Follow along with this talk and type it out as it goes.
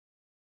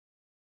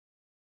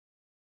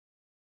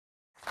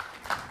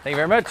Thank you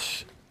very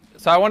much.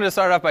 So I wanted to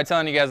start off by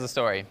telling you guys a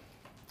story.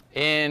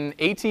 In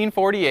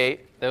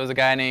 1848, there was a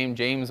guy named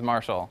James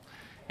Marshall.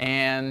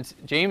 And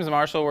James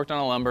Marshall worked on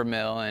a lumber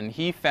mill, and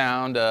he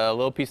found a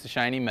little piece of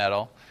shiny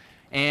metal.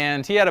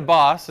 And he had a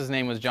boss. His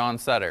name was John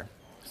Sutter.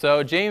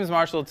 So James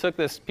Marshall took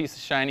this piece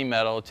of shiny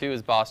metal to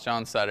his boss,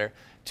 John Sutter.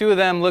 Two of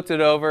them looked it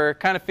over,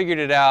 kind of figured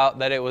it out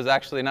that it was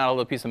actually not a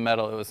little piece of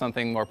metal. It was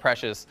something more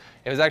precious.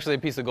 It was actually a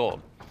piece of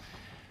gold.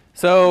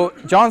 So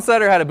John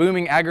Sutter had a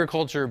booming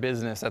agriculture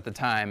business at the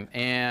time,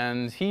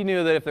 and he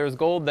knew that if there was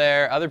gold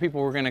there, other people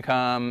were going to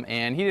come,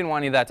 and he didn't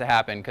want any of that to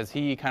happen because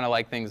he kind of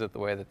liked things the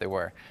way that they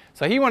were.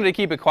 So he wanted to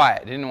keep it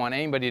quiet. Didn't want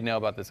anybody to know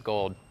about this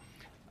gold.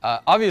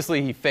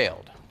 Obviously, he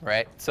failed,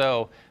 right?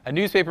 So a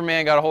newspaper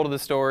man got a hold of the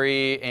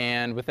story,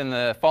 and within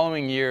the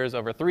following years,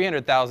 over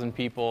 300,000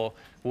 people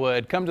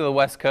would come to the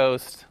West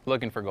Coast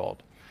looking for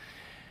gold.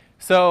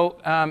 So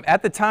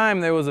at the time,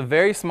 there was a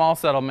very small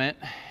settlement,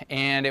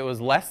 and it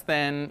was less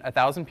than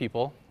 1,000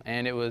 people,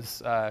 and it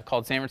was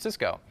called San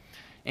Francisco.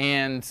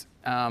 And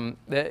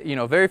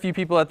very few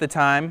people at the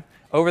time.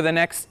 Over the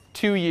next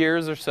 2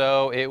 years or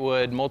so, it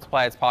would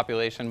multiply its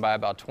population by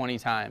about 20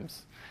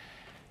 times.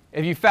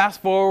 If you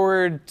fast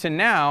forward to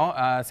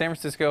now, San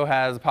Francisco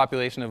has a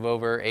population of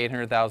over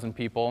 800,000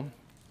 people.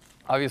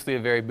 Obviously a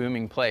very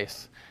booming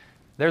place.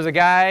 There's a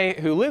guy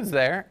who lives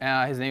there.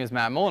 His name is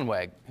Matt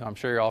Mullenweg, who I'm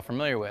sure you're all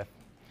familiar with.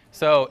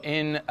 So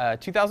in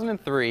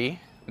 2003,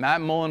 Matt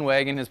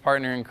Mullenweg and his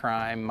partner in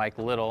crime, Mike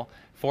Little,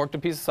 forked a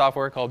piece of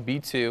software called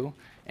B2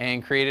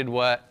 and created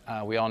what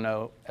we all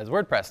know as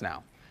WordPress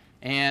now.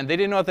 And they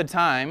didn't know at the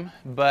time,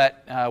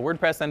 but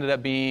WordPress ended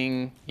up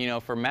being,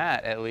 for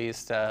Matt at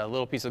least, a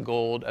little piece of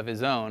gold of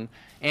his own.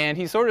 And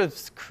he sort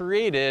of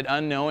created,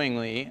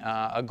 unknowingly,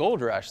 a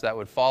gold rush that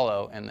would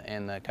follow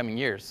in the coming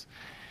years.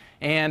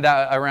 And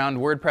around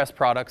WordPress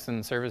products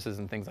and services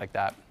and things like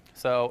that.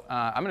 So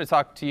I'm going to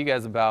talk to you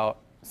guys about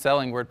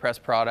selling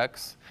WordPress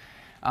products.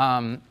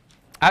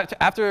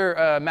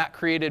 After Matt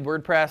created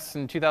WordPress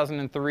in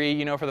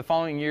 2003, for the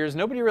following years,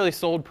 nobody really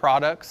sold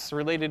products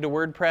related to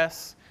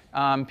WordPress.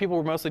 People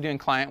were mostly doing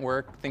client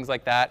work, things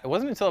like that. It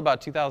wasn't until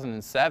about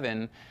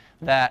 2007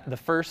 that the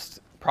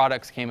first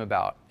products came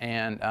about,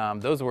 and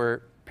those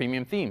were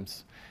premium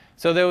themes.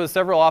 So there was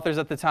several authors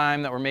at the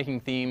time that were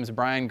making themes,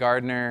 Brian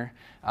Gardner,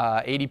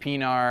 A.D.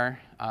 Pinar,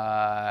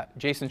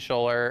 Jason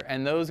Scholler,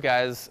 and those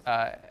guys,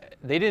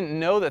 they didn't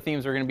know that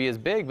themes were going to be as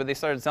big, but they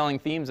started selling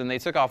themes and they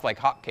took off like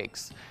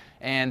hotcakes.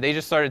 And they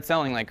just started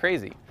selling like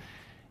crazy.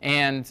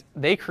 And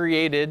they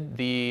created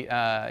they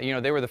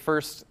were the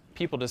first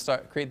people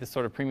to create this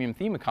sort of premium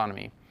theme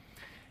economy.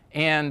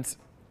 And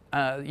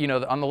on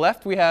the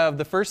left we have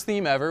the first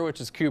theme ever,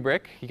 which is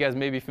Kubrick. You guys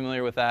may be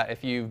familiar with that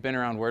if you've been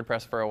around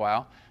WordPress for a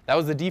while. That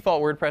was the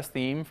default WordPress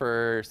theme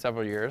for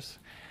several years.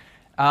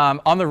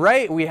 On the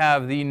right, we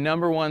have the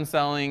 #1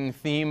 selling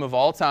theme of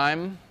all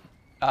time,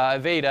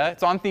 Veda.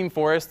 It's on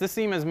ThemeForest. This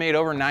theme has made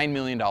over $9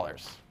 million.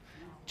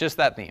 Just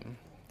that theme.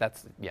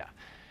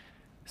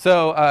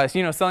 So,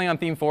 selling on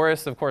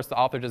ThemeForest, of course, the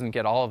author doesn't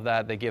get all of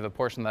that. They give a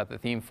portion of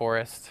that to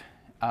ThemeForest.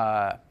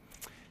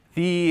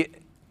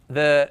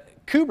 The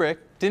Kubrick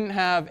didn't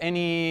have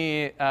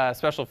any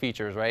special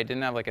features, right?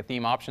 Didn't have like a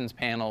theme options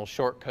panel,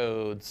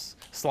 shortcodes,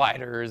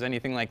 sliders,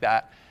 anything like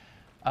that.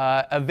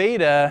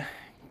 Aveda,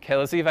 okay,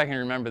 let's see if I can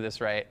remember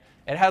this right.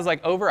 It has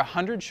like over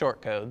 100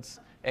 shortcodes.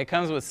 It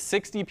comes with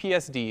 60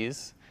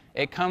 PSDs.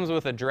 It comes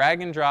with a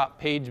drag and drop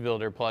page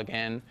builder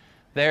plugin.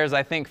 There's,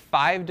 I think,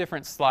 5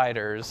 different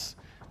sliders.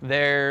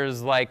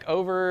 There's like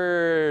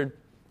over,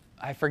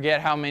 I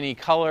forget how many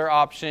color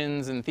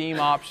options and theme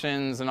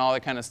options and all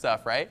that kind of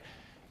stuff, right?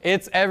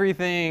 It's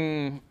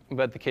everything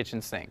but the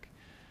kitchen sink.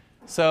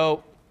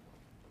 So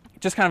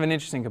just kind of an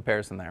interesting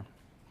comparison there.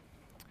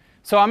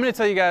 So I'm going to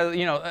tell you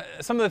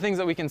guys, some of the things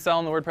that we can sell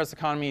in the WordPress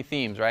economy,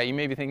 themes, right? You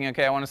may be thinking,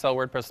 okay, I want to sell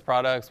WordPress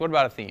products. What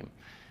about a theme?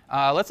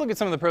 Let's look at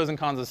some of the pros and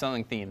cons of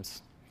selling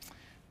themes.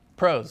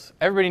 Pros,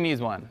 everybody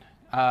needs one.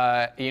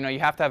 You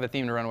have to have a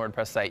theme to run a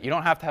WordPress site. You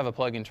don't have to have a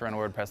plugin to run a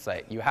WordPress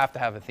site. You have to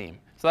have a theme.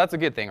 So that's a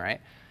good thing,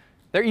 right?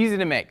 They're easy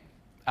to make.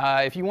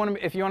 If you want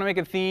to make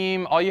a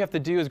theme, all you have to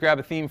do is grab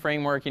a theme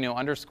framework,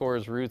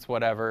 underscores, roots,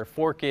 whatever,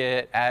 fork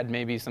it, add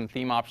maybe some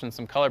theme options,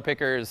 some color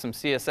pickers, some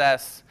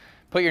CSS,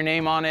 put your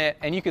name on it,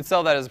 and you could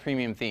sell that as a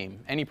premium theme.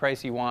 Any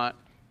price you want,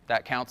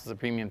 that counts as a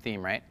premium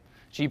theme, right?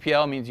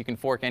 GPL means you can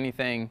fork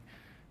anything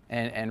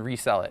and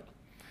resell it.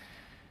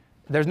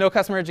 There's no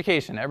customer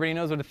education. Everybody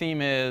knows what a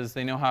theme is.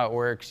 They know how it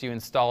works. You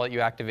install it,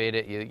 you activate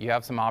it, you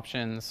have some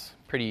options.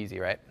 Pretty easy,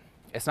 right?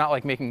 It's not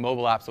like making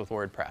mobile apps with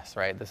WordPress,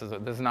 right? This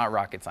is not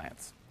rocket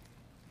science.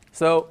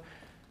 So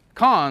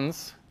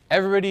cons,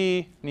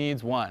 everybody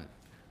needs one.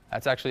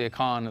 That's actually a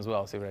con as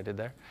well. See what I did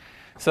there?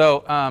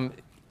 So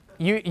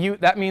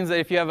that means that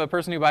if you have a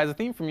person who buys a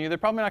theme from you, they're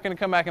probably not going to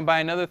come back and buy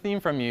another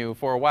theme from you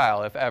for a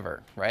while, if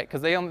ever, right?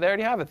 Because they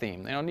already have a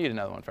theme. They don't need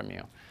another one from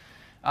you.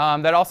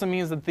 That also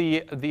means that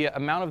the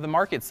amount of the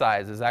market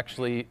size is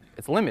actually,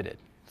 it's limited.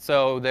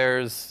 So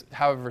there's,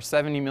 however,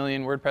 70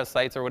 million WordPress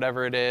sites or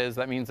whatever it is.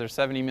 That means there's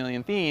 70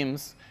 million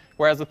themes.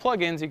 Whereas with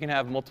plugins, you can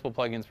have multiple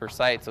plugins per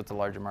site, so it's a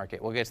larger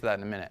market. We'll get to that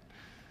in a minute.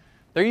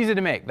 They're easy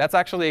to make. That's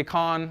actually a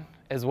con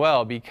as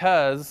well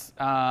because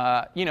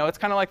it's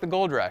kind of like the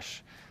gold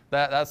rush.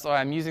 That's why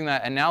I'm using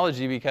that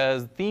analogy,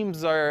 because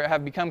themes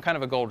have become kind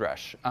of a gold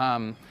rush.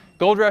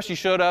 Gold rush, you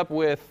showed up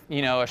with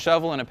a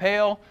shovel and a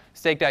pail,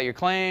 staked out your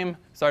claim,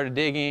 started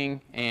digging,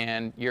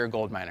 and you're a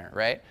gold miner,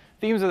 right?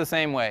 Themes are the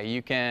same way.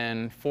 You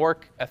can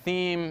fork a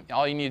theme.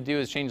 All you need to do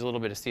is change a little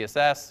bit of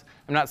CSS.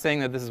 I'm not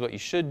saying that this is what you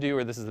should do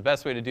or this is the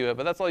best way to do it,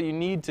 but that's all you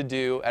need to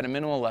do at a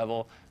minimal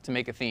level to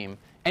make a theme.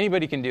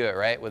 Anybody can do it,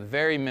 right, with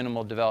very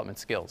minimal development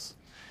skills.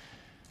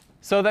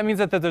 So that means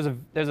that there's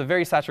a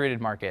very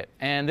saturated market.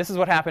 And this is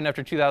what happened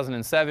after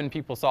 2007.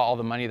 People saw all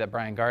the money that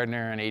Brian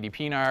Gardner and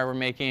ADP and I were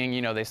making.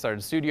 They started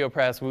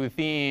StudioPress, Woo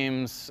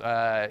Themes,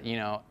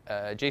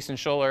 Jason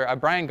Scholler.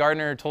 Brian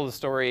Gardner told a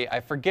story.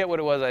 I forget what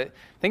it was. I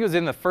think it was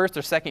in the first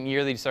or second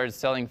year that he started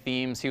selling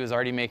themes. He was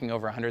already making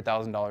over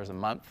 $100,000 a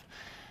month,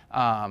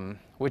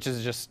 which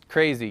is just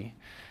crazy.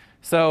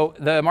 So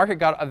the market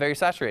got very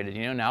saturated.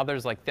 Now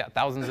there's like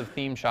thousands of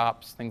theme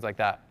shops, things like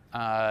that.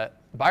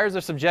 Buyers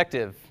are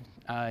subjective.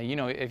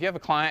 If you have a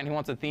client who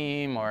wants a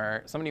theme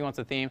or somebody wants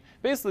a theme,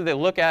 basically they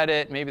look at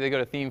it, maybe they go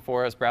to Theme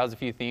Forest, browse a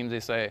few themes, they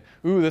say,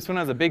 ooh, this one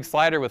has a big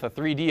slider with a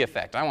 3D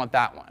effect. I want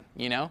that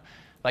one,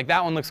 Like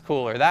that one looks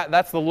cool, or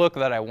that's the look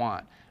that I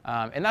want.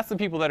 And that's the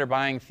people that are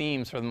buying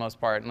themes for the most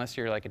part, unless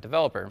you're like a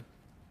developer.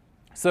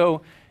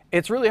 So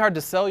it's really hard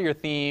to sell your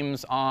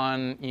themes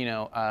on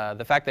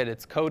the fact that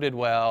it's coded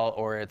well,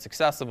 or it's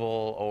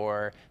accessible,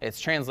 or it's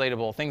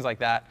translatable, things like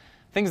that.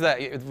 Things that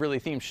really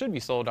themes should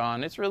be sold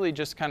on. It's really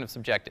just kind of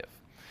subjective.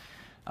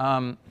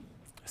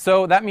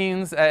 So that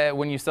means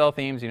when you sell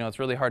themes, it's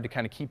really hard to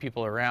kind of keep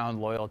people around,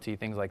 loyalty,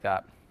 things like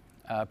that.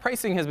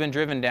 Pricing has been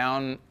driven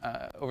down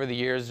over the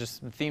years.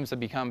 Just themes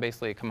have become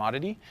basically a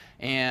commodity,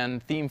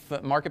 and theme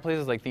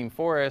marketplaces like Theme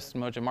Forest,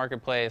 Mojo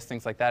Marketplace,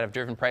 things like that have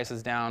driven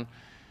prices down.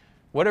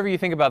 Whatever you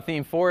think about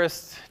Theme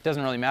Forest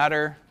doesn't really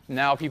matter.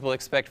 Now people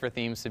expect for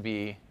themes to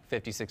be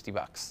 50, 60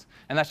 bucks,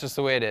 and that's just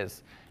the way it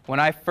is. When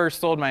I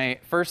first sold my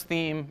first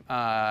theme,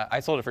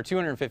 I sold it for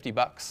 250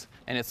 bucks,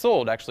 and it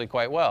sold actually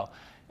quite well.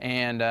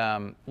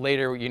 And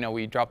later,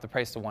 we dropped the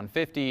price to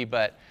 150,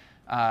 but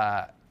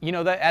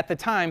at the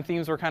time,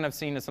 themes were kind of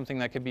seen as something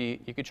that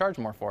you could charge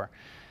more for.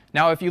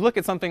 Now, if you look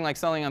at something like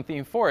selling on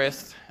Theme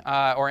Forest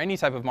or any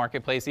type of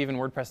marketplace, even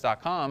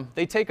WordPress.com,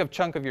 they take a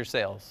chunk of your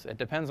sales. It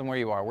depends on where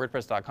you are.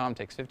 WordPress.com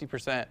takes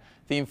 50%.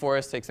 Theme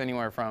Forest takes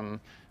anywhere from,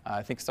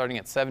 I think, starting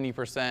at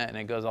 70%, and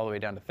it goes all the way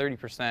down to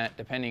 30%,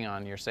 depending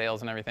on your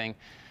sales and everything.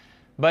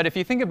 But if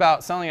you think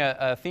about selling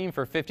a theme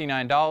for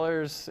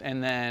 $59,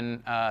 and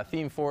then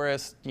Theme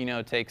Forest,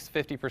 takes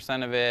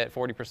 50% of it,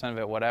 40% of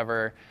it,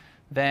 whatever,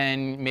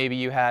 then maybe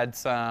you had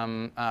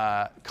some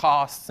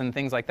costs and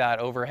things like that,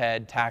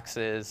 overhead,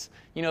 taxes.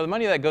 The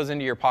money that goes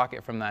into your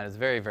pocket from that is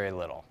very, very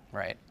little,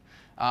 right?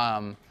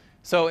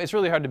 So it's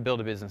really hard to build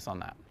a business on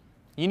that.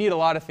 You need a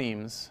lot of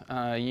themes.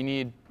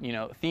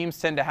 Themes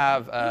tend to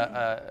have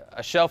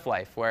a shelf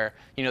life where,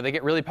 they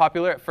get really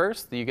popular at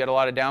first. You get a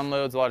lot of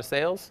downloads, a lot of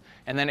sales,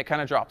 and then it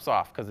kind of drops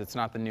off because it's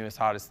not the newest,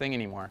 hottest thing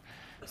anymore.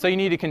 So you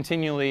need to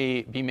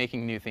continually be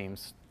making new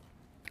themes.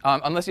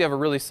 Unless you have a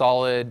really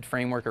solid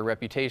framework or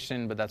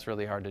reputation, but that's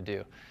really hard to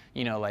do.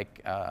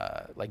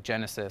 Like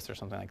Genesis or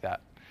something like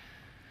that.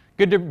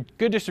 Good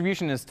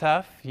distribution is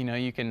tough.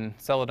 You can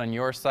sell it on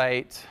your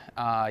site.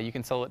 You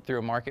can sell it through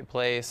a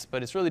marketplace,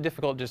 but it's really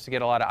difficult just to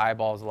get a lot of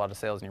eyeballs, a lot of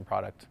sales in your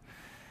product.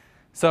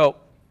 So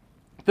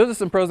those are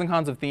some pros and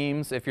cons of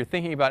themes. If you're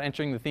thinking about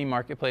entering the theme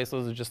marketplace,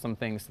 those are just some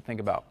things to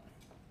think about.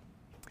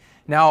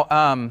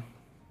 Now,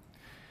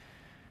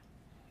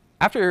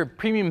 after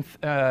premium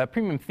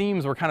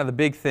themes were kind of the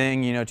big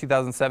thing,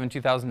 2007,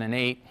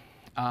 2008,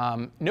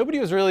 nobody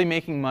was really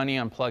making money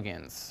on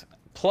plugins.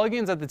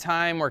 Plugins at the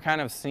time were kind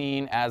of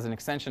seen as an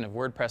extension of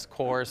WordPress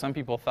core. Some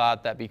people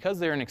thought that because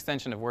they're an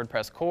extension of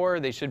WordPress core,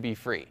 they should be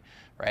free,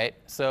 right?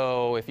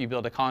 So if you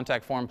build a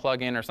contact form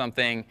plugin or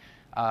something,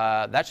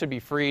 that should be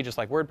free, just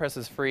like WordPress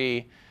is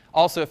free.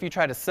 Also, if you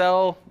try to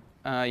sell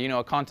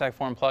a contact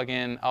form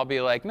plugin, I'll be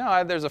like,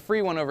 no, there's a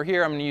free one over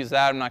here. I'm going to use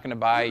that. I'm not going to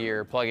buy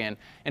your plugin.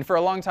 And for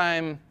a long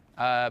time,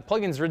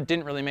 plugins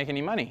didn't really make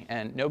any money,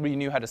 and nobody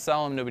knew how to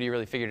sell them. Nobody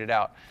really figured it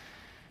out.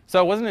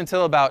 So it wasn't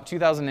until about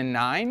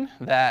 2009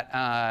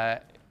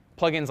 that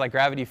plugins like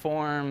Gravity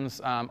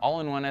Forms,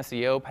 All-in-One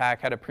SEO Pack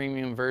had a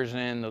premium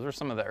version. Those were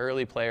some of the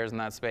early players in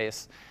that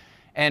space.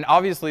 And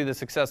obviously, the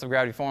success of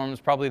Gravity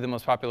Forms, probably the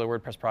most popular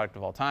WordPress product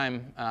of all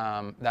time,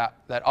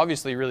 that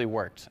obviously really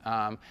worked.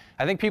 I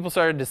think people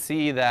started to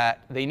see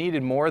that they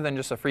needed more than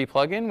just a free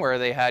plugin where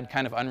they had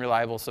kind of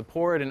unreliable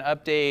support and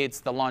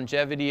updates, the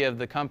longevity of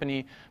the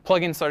company.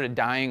 Plugins started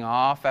dying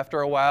off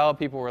after a while.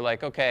 People were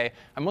like, okay,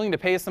 I'm willing to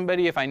pay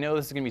somebody if I know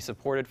this is going to be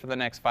supported for the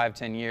next 5,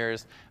 10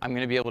 years. I'm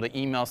going to be able to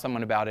email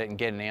someone about it and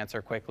get an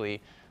answer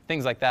quickly,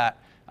 things like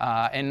that.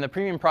 And the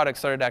premium product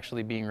started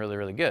actually being really,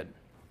 really good.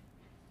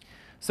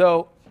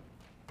 So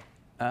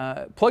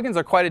plugins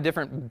are quite a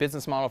different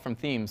business model from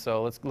themes.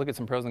 So let's look at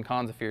some pros and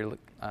cons if you're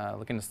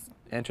looking to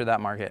enter that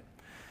market.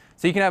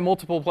 So you can have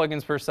multiple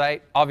plugins per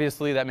site.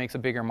 Obviously, that makes a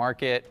bigger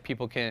market.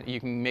 You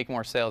can make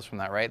more sales from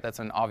that, right? That's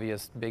an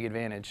obvious big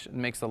advantage. It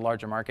makes a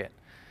larger market.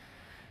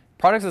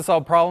 Products that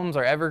solve problems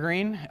are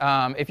evergreen.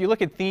 If you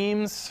look at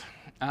themes,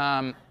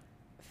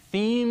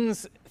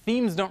 themes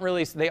don't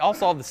really, they all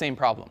solve the same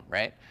problem,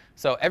 right?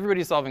 So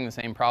everybody's solving the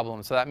same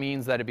problem. So that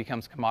means that it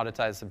becomes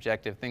commoditized,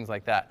 subjective, things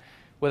like that.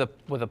 With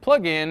a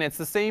plugin, it's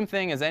the same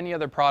thing as any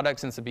other product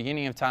since the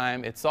beginning of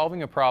time. It's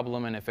solving a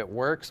problem, and if it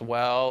works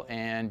well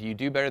and you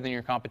do better than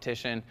your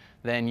competition,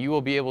 then you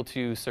will be able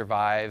to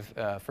survive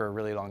for a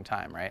really long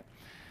time, right?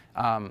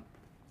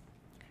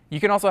 You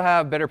can also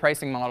have better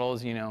pricing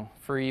models,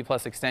 free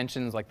plus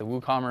extensions like the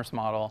WooCommerce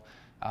model.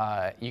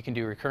 You can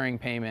do recurring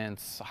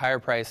payments, higher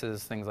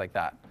prices, things like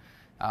that.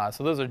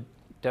 So those are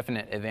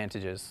definite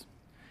advantages.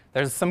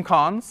 There's some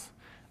cons.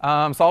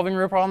 Solving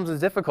real problems is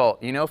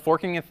difficult.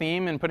 Forking a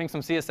theme and putting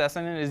some CSS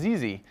in it is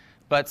easy,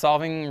 but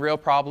solving real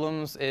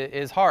problems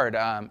is hard.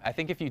 I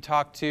think if you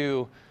talk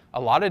to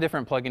a lot of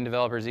different plugin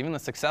developers, even the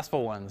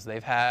successful ones,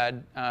 they've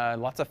had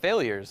lots of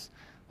failures.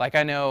 Like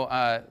I know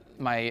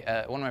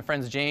one of my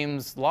friends,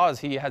 James Laws,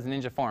 he has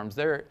Ninja Forms.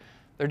 They're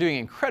doing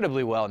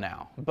incredibly well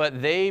now,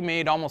 but they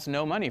made almost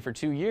no money for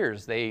 2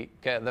 years. The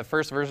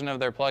first version of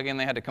their plugin,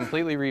 they had to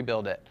completely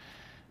rebuild it.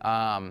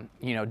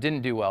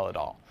 Didn't do well at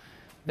all.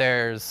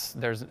 There's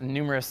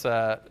numerous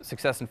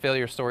success and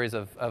failure stories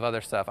of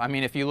other stuff. I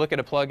mean, if you look at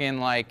a plugin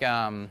like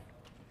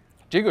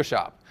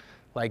JigoShop,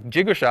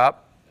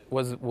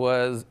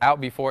 was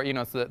out before,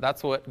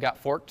 that's what got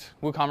forked.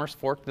 WooCommerce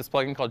forked this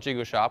plugin called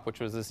JigoShop,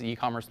 which was this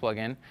e-commerce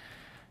plugin,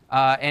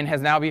 and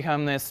has now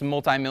become this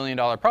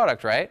multi-million-dollar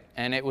product, right?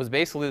 And it was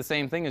basically the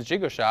same thing as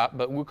JigoShop,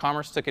 but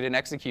WooCommerce took it and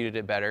executed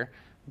it better.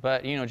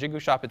 But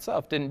JigoShop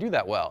itself didn't do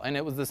that well, and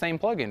it was the same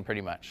plugin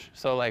pretty much.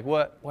 So like,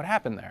 what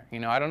happened there?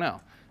 I don't know.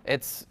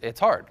 It's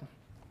hard.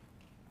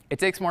 It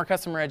takes more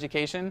customer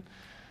education.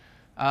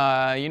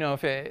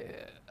 If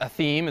a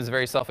theme is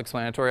very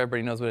self-explanatory,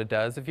 everybody knows what it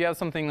does. If you have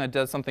something that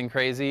does something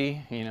crazy,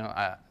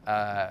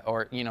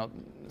 or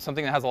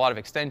something that has a lot of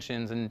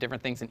extensions and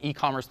different things, an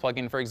e-commerce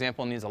plugin, for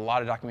example, needs a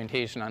lot of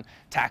documentation on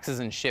taxes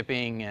and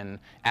shipping and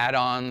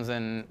add-ons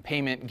and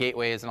payment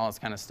gateways and all this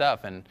kind of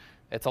stuff. And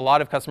it's a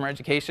lot of customer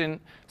education.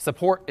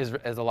 Support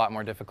is a lot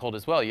more difficult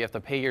as well. You have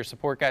to pay your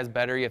support guys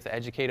better. You have to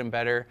educate them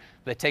better.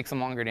 It takes them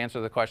longer to answer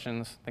the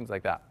questions, things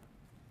like that.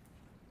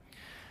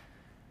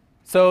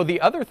 So the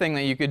other thing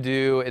that you could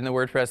do in the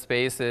WordPress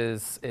space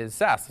is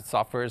SaaS, it's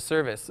software as a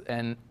service.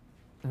 And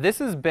this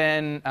has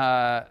been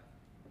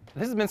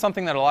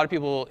something that a lot of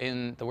people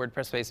in the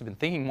WordPress space have been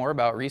thinking more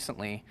about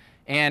recently.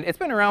 And it's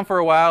been around for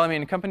a while. I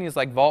mean, companies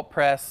like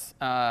WordPress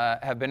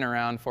have been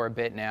around for a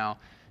bit now.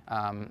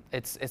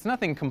 It's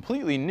nothing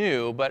completely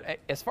new, but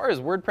as far as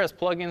WordPress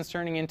plugins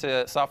turning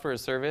into software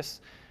as a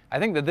service, I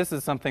think that this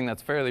is something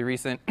that's fairly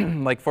recent.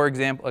 Like, for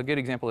example, a good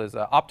example is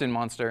Opt-in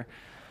Monster.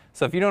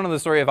 So if you don't know the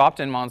story of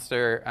Opt-in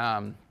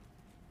Monster,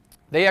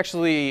 they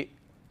actually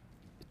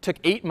took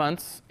 8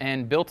 months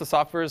and built a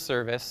software as a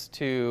service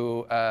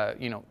to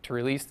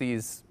release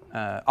these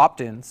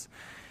opt-ins.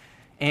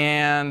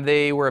 And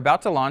they were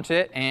about to launch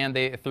it, and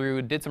they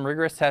did some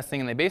rigorous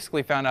testing, and they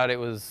basically found out it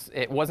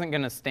wasn't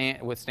going to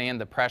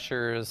withstand the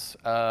pressures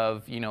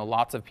of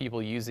lots of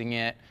people using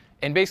it,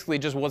 and basically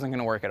just wasn't going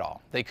to work at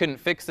all. They couldn't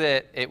fix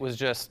it. It was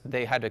just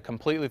they had to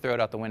completely throw it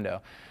out the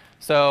window.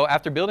 So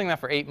after building that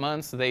for 8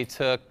 months, they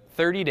took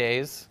 30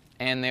 days,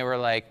 and they were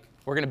like,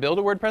 we're going to build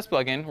a WordPress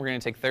plugin. We're going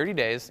to take 30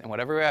 days, and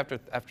whatever after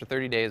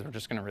 30 days, we're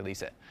just going to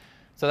release it.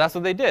 So that's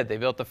what they did. They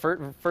built the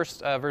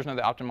first version of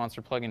the Opt-in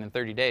Monster plugin in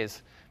 30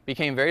 days.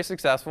 Became very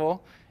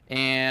successful,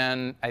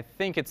 and I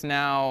think it's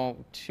now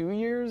 2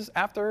 years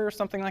after, or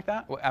something like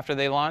that, after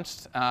they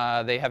launched.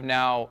 They have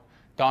now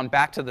gone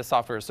back to the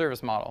software as a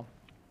service model,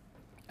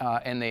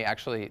 and the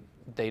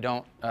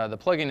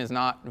plugin is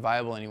not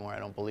viable anymore, I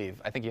don't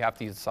believe. I think you have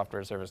to use the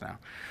software as a service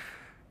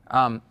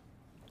now.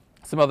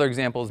 Some other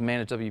examples,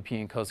 Manage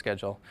WP and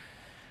CoSchedule.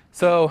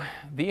 So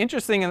the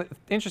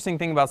interesting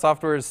thing about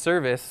software as a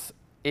service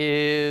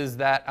is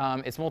that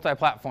it's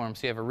multi-platform,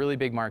 so you have a really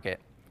big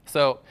market.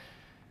 So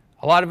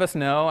a lot of us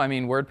know, I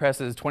mean,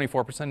 WordPress is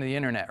 24% of the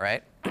internet,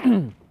 right?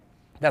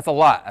 That's a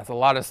lot. That's a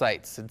lot of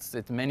sites.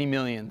 It's many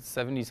millions,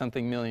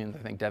 70-something millions, I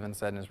think Devin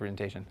said in his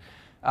presentation.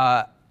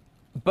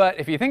 But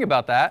if you think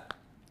about that,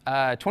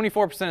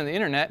 24% of the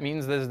internet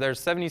means there's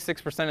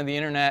 76% of the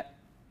internet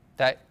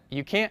that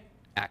you can't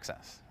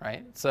access,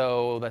 right?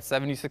 So that's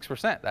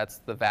 76%. That's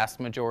the vast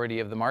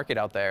majority of the market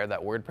out there that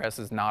WordPress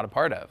is not a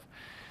part of.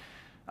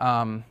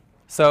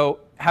 So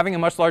having a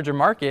much larger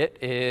market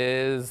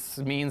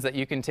means that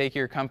you can take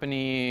your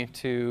company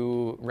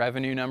to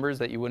revenue numbers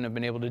that you wouldn't have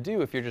been able to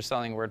do if you're just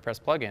selling a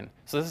WordPress plugin.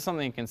 So this is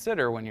something to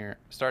consider when you're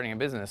starting a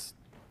business.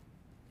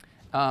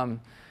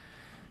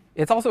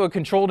 It's also a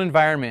controlled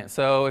environment.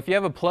 So if you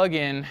have a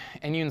plugin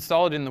and you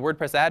install it in the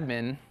WordPress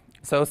admin,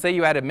 so say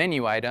you add a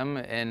menu item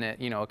and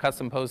a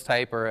custom post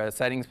type or a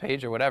settings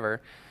page or whatever,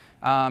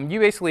 You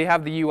basically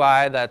have the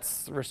UI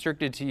that's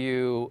restricted to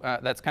you,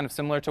 that's kind of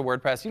similar to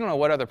WordPress. You don't know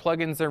what other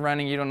plugins they're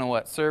running. You don't know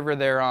what server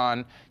they're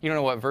on. You don't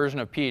know what version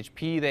of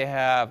PHP they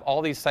have.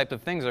 All these types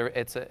of things,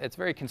 it's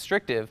very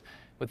constrictive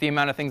with the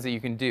amount of things that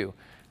you can do.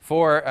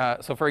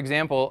 So for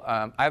example,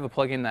 I have a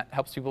plugin that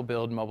helps people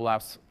build mobile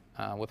apps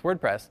with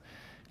WordPress.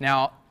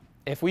 Now,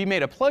 if we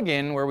made a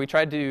plugin where we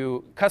tried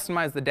to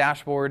customize the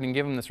dashboard and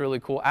give them this really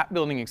cool app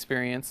building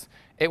experience,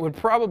 it would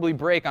probably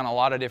break on a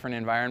lot of different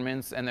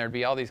environments, and there'd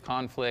be all these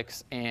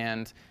conflicts,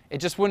 and it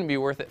just wouldn't be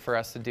worth it for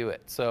us to do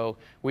it. So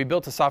we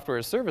built a software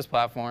as a service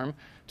platform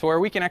to where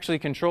we can actually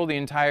control the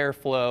entire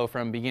flow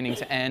from beginning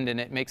to end, and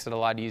it makes it a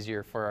lot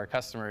easier for our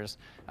customers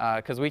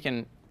because we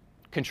can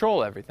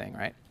control everything,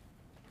 right?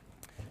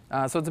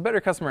 So it's a better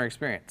customer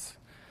experience.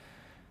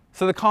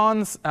 So the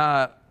cons,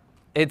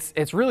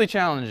 it's really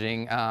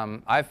challenging,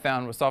 I've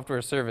found, with software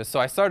as a service. So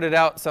I started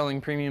out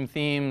selling premium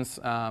themes,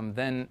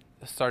 then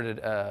started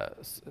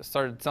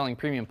selling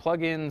premium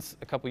plugins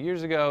a couple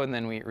years ago, and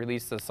then we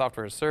released the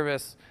software as a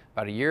service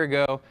about a year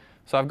ago.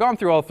 So I've gone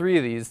through all three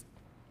of these.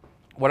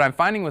 What I'm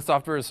finding with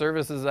software as a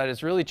service is that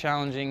it's really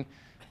challenging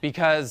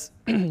because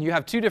you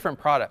have two different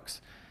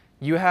products.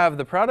 You have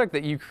the product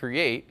that you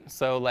create.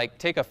 So like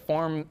take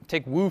Wufoo.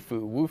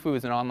 Wufoo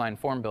is an online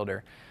form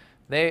builder.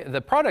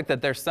 The product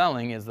that they're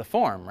selling is the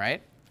form,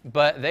 right?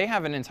 But they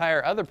have an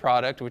entire other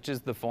product, which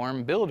is the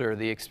form builder,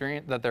 the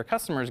experience that their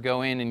customers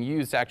go in and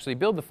use to actually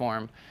build the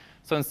form.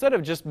 So instead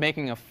of just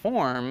making a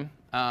form,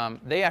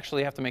 they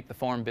actually have to make the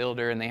form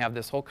builder, and they have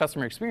this whole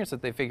customer experience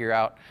that they figure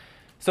out.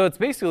 So it's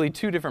basically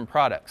two different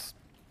products.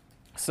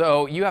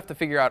 So you have to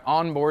figure out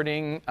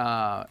onboarding,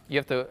 you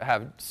have to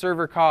have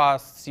server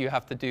costs, you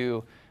have to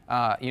do,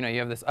 you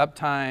have this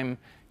uptime,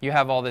 you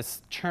have all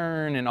this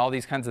churn and all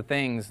these kinds of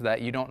things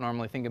that you don't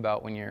normally think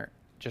about when you're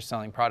just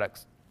selling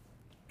products.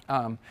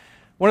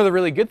 One of the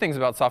really good things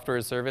about software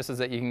as a service is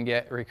that you can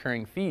get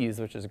recurring fees,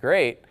 which is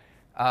great.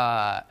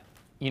 It's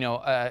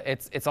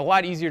a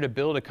lot easier to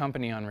build a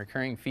company on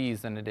recurring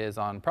fees than it is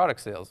on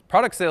product sales.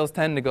 Product sales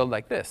tend to go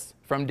like this,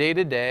 from day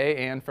to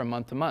day and from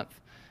month to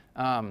month.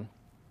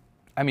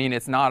 I mean,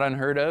 it's not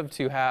unheard of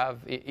to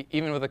have,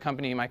 even with a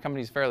company, my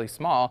company's fairly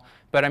small,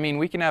 but I mean,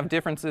 we can have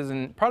differences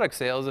in product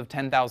sales of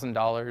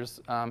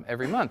 $10,000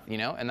 every month,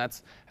 and I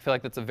feel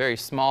like that's a very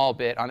small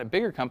bit. On a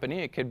bigger company,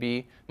 it could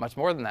be much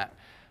more than that.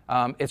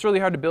 It's really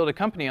hard to build a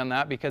company on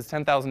that because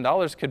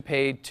 $10,000 could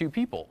pay 2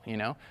 people,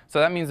 So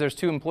that means there's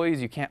 2 employees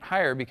you can't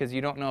hire because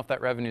you don't know if that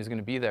revenue is going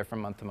to be there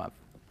from month to month.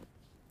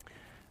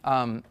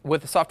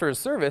 With the software as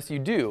a service, you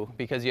do,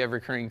 because you have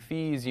recurring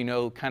fees, you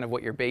know kind of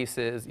what your base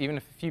is. Even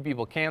if a few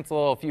people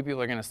cancel, a few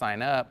people are going to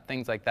sign up,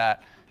 things like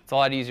that, it's a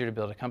lot easier to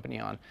build a company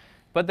on.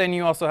 But then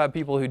you also have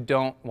people who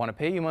don't want to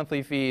pay you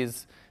monthly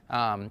fees.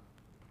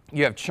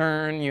 You have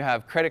churn, you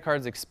have credit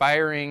cards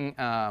expiring,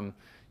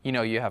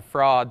 you have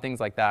fraud, things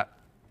like that.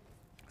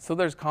 So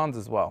there's cons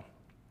as well.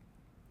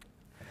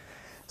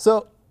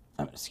 So,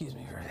 excuse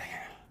me for a second.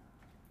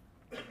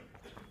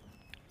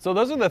 So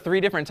those are the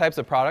 3 different types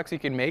of products you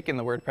can make in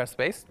the WordPress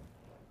space.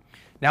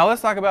 Now let's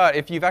talk about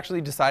if you've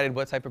actually decided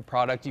what type of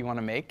product you want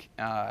to make,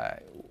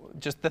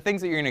 just the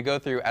things that you're going to go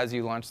through as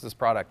you launch this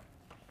product.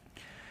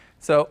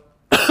 So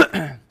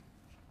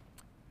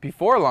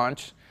before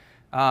launch,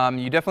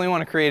 you definitely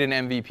want to create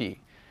an MVP,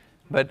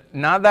 but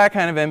not that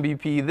kind of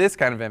MVP, this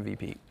kind of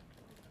MVP.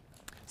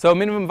 So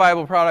minimum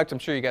viable product, I'm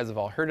sure you guys have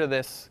all heard of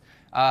this.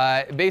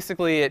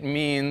 Basically, it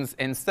means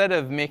instead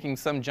of making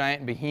some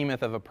giant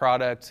behemoth of a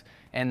product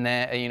and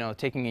then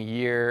taking a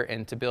year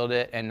and to build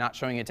it and not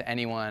showing it to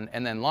anyone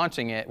and then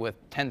launching it with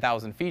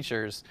 10,000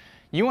 features,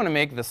 you want to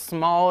make the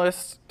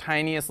smallest,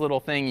 tiniest little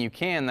thing you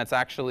can that's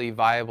actually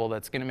viable,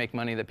 that's going to make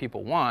money that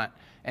people want,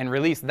 and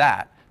release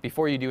that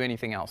before you do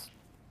anything else.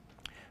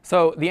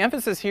 So the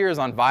emphasis here is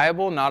on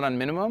viable, not on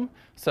minimum.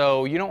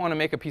 So you don't want to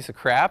make a piece of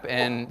crap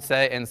and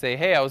say,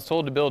 hey, I was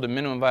told to build a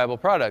minimum viable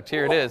product.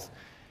 Here it is.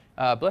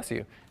 Bless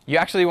you. You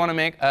actually want to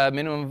make a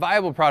minimum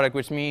viable product,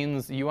 which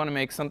means you want to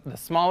make the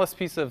smallest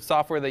piece of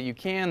software that you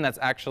can that's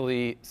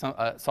actually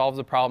solves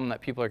a problem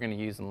that people are going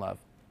to use and love.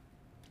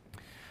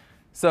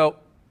 So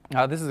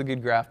this is a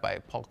good graph by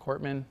Paul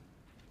Cortman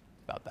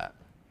about that.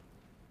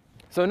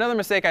 So another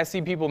mistake I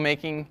see people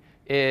making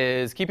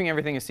is keeping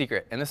everything a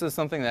secret. And this is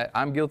something that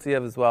I'm guilty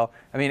of as well.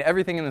 I mean,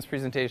 everything in this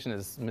presentation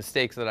is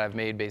mistakes that I've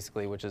made,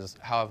 basically, which is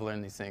how I've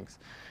learned these things.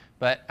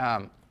 But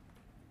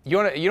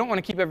you don't want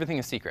to keep everything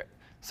a secret.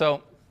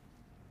 So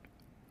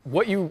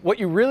what you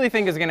really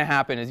think is going to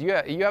happen is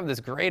you have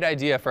this great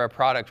idea for a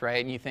product,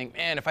 right? And you think,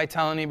 man, if I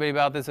tell anybody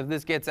about this, if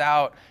this gets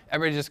out,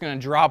 everybody's just going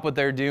to drop what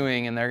they're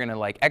doing, and they're going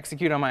to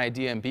execute on my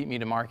idea and beat me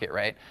to market,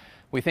 right?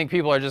 We think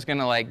people are just going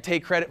to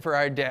take credit for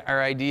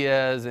our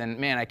ideas, and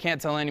man, I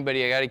can't tell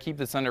anybody. I got to keep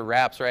this under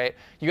wraps, right?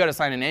 You got to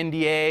sign an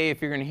NDA if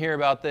you're going to hear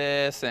about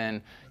this,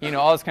 and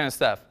all this kind of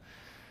stuff.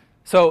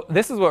 So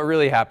this is what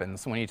really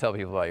happens when you tell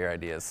people about your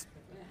ideas.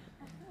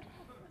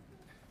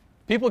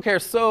 People care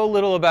so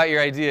little about your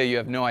idea, you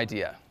have no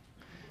idea.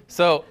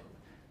 So,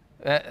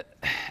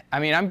 I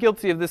mean, I'm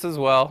guilty of this as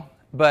well,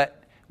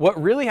 but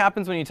what really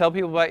happens when you tell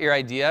people about your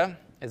idea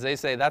is they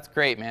say, that's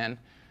great, man.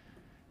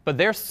 But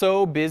they're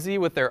so busy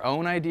with their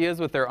own ideas,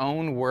 with their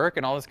own work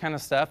and all this kind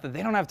of stuff that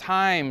they don't have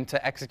time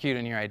to execute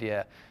on your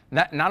idea.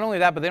 Not only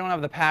that, but they don't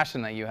have the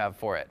passion that you have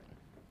for it.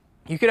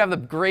 You could have the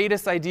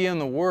greatest idea in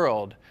the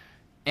world,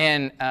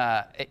 and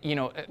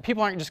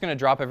people aren't just going to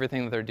drop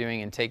everything that they're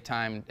doing and take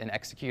time and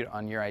execute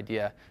on your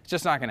idea. It's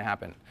just not going to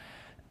happen.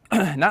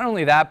 Not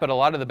only that, but a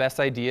lot of the best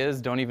ideas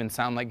don't even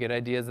sound like good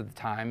ideas at the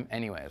time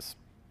anyways.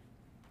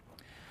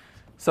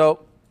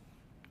 So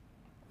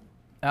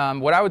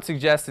what I would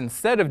suggest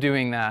instead of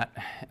doing that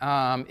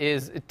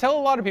is tell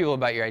a lot of people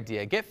about your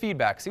idea. Get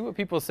feedback. See what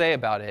people say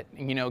about it.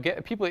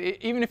 Get people,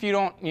 even if you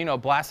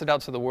don't blast it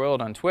out to the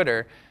world on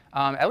Twitter,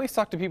 at least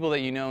talk to people that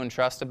you know and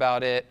trust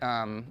about it.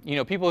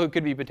 People who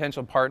could be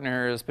potential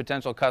partners,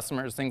 potential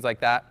customers, things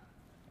like that.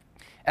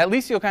 At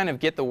least you'll kind of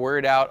get the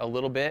word out a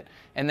little bit.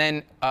 And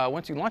then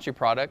once you launch your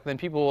product, then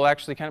people will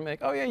actually kind of be like,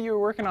 oh yeah, you were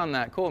working on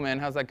that. Cool, man.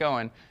 How's that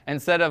going?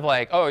 Instead of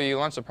like, oh, you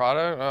launched a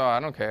product? Oh, I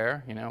don't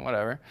care.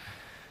 Whatever.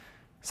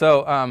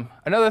 So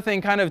another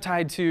thing kind of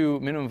tied to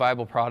minimum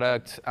viable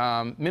product,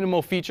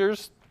 minimal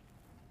features.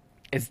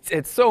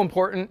 It's so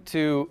important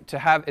to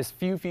have as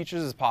few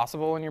features as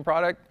possible in your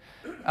product.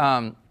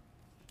 I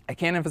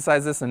can't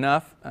emphasize this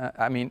enough.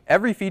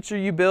 Every feature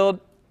you build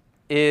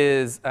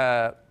is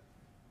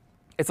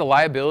it's a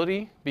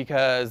liability,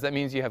 because that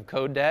means you have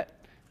code debt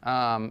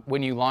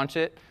when you launch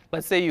it.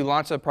 Let's say you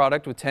launch a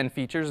product with 10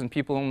 features and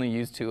people only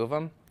use 2 of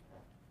them.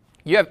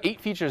 You have 8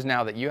 features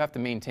now that you have to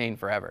maintain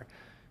forever.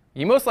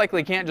 You most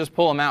likely can't just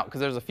pull them out because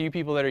there's a few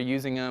people that are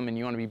using them and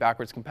you want to be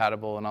backwards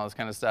compatible and all this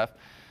kind of stuff.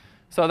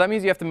 So that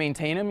means you have to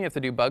maintain them, you have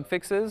to do bug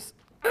fixes.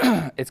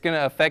 It's going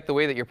to affect the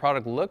way that your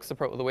product looks, the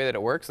way that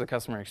it works, the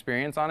customer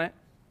experience on it.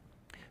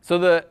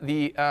 So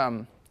you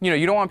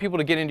don't want people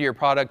to get into your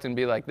product and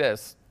be like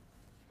this.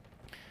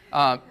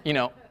 Oh,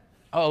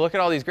 look at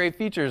all these great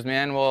features,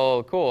 man.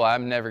 Well, cool,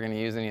 I'm never going to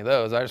use any of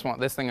those. I just want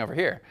this thing over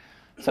here.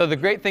 So the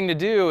great thing to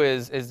do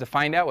is to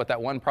find out what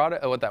that one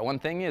product, what that one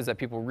thing is that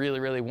people really,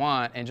 really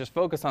want, and just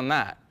focus on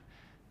that.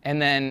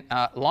 And then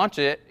launch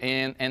it,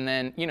 and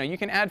then you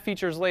can add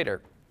features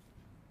later.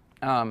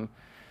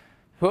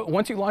 But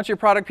once you launch your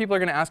product, people are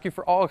going to ask you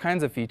for all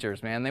kinds of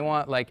features, man. They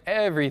want like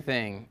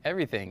everything.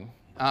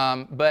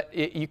 But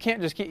you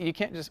can't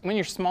just when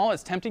you're small,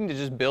 it's tempting to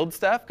just build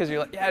stuff because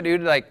you're like, yeah,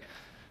 dude, like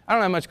I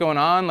don't have much going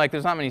on. Like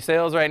there's not many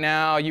sales right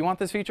now. You want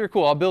this feature?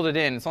 Cool, I'll build it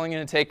in. It's only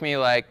going to take me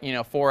like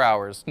 4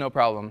 hours, no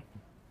problem.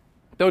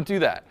 Don't do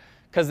that,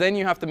 because then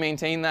you have to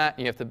maintain that.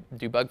 You have to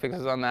do bug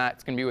fixes on that.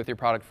 It's going to be with your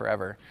product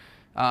forever.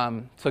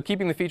 So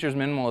keeping the features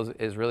minimal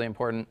is really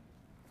important.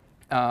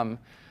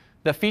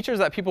 The features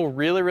that people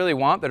really, really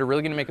want that are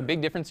really going to make a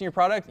big difference in your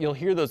product, you'll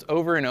hear those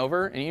over and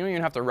over, and you don't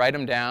even have to write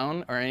them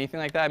down or anything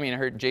like that. I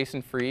heard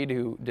Jason Fried,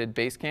 who did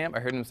Basecamp, I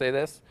heard him say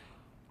this.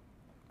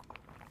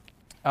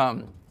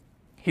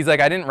 He's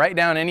like, I didn't write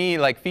down any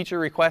like feature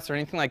requests or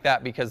anything like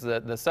that because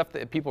the stuff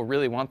that people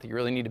really want that you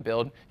really need to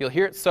build, you'll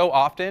hear it so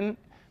often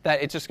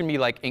that it's just going to be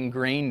like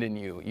ingrained in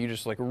you. You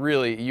just like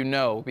really,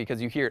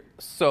 because you hear it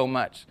so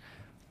much.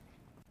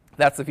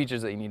 That's the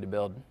features that you need to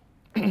build.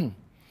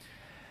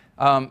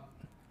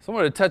 So I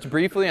want to touch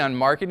briefly on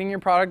marketing your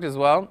product as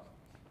well.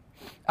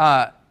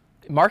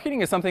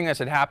 Marketing is something that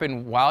should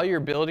happen while you're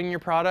building your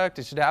product.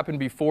 It should happen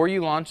before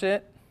you launch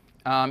it.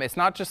 It's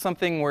not just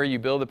something where you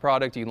build a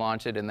product, you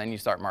launch it, and then you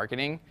start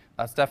marketing.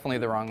 That's definitely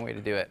the wrong way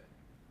to do it.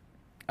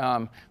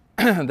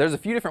 There's a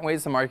few different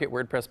ways to market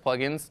WordPress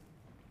plugins.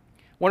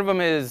 One of them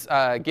is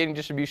getting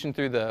distribution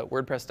through the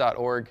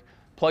WordPress.org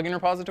plugin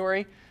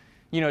repository.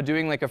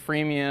 Doing like a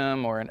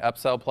freemium or an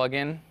upsell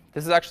plugin.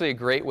 This is actually a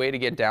great way to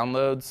get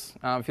downloads.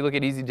 If you look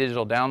at Easy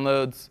Digital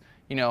Downloads,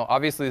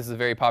 obviously this is a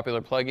very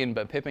popular plugin,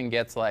 but Pippin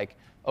gets like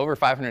over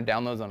 500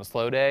 downloads on a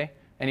slow day.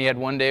 And he had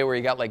one day where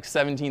he got like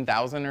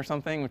 17,000 or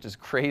something, which is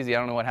crazy. I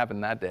don't know what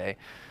happened that day.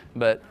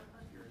 But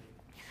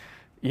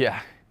yeah.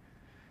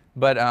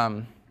 But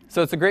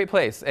so it's a great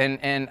place.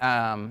 And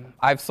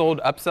I've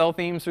sold upsell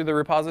themes through the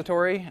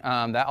repository.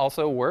 That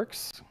also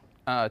works.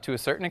 To a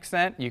certain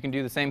extent. You can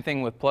do the same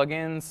thing with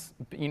plugins.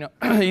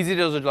 Easy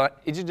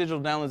Digital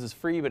Downloads is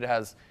free, but it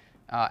has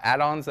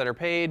add-ons that are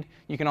paid.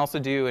 You can also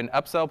do an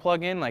upsell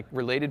plugin, like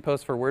related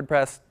posts for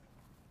WordPress.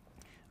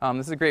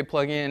 This is a great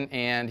plugin,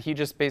 and he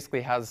just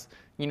basically has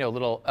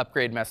little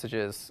upgrade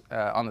messages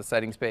on the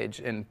settings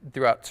page and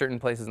throughout certain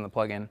places in the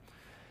plugin.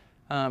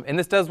 And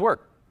this does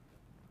work.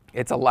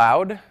 It's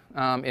allowed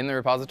in the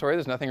repository.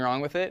 There's nothing wrong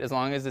with it, as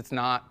long as it's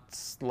not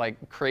like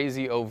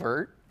crazy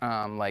overt.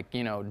 Like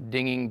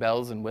dinging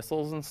bells and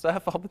whistles and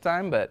stuff all the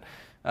time, but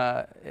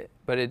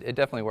it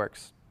definitely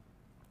works.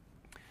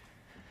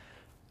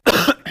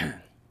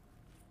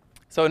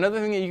 So another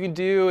thing that you can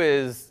do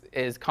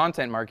is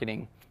content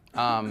marketing.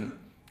 A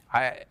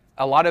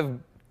lot of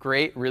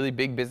great, really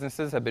big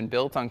businesses have been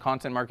built on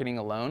content marketing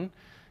alone.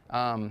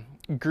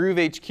 Groove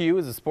HQ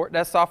is a support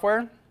desk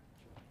software,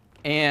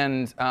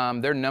 and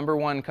their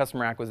 #1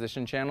 customer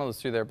acquisition channel is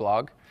through their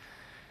blog.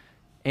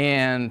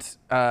 And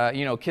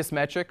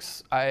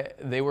Kissmetrics,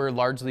 they were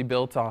largely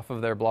built off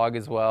of their blog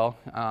as well.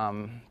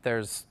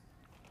 There's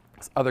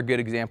Other good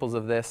examples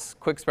of this.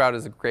 QuickSprout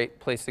is a great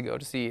place to go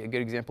to see a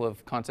good example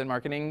of content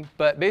marketing.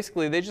 But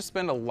basically, they just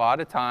spend a lot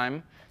of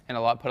time and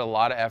put a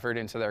lot of effort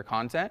into their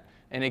content,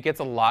 and it gets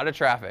a lot of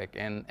traffic.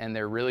 And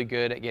they're really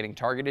good at getting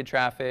targeted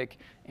traffic.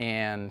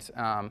 And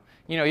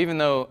even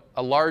though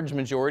a large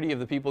majority of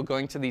the people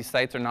going to these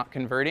sites are not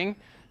converting,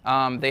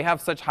 they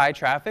have such high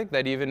traffic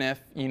that even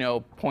if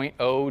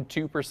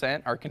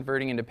 0.02% are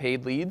converting into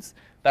paid leads,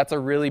 that's a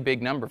really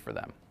big number for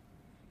them.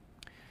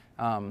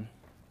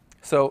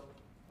 So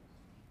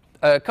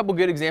a couple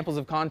good examples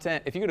of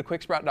content. If you go to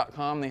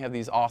quicksprout.com, they have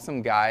these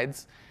awesome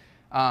guides.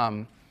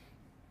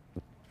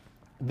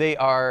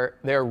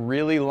 They're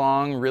really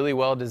long, really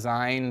well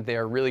designed.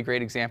 They're really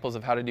great examples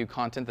of how to do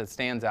content that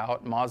stands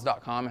out.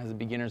 Moz.com has a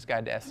beginner's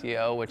guide to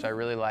SEO, which I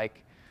really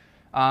like.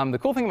 The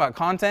cool thing about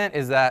content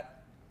is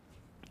that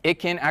it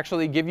can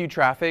actually give you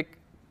traffic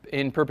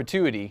in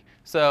perpetuity.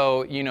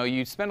 So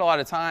you spend a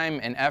lot of time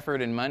and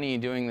effort and money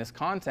doing this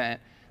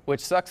content, which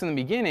sucks in the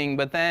beginning,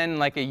 but then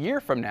like a year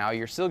from now,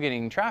 you're still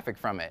getting traffic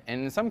from it.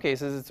 And in some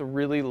cases, it's a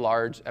really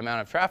large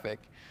amount of traffic.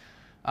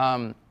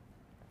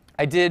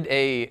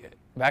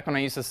 Back when I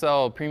used to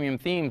sell premium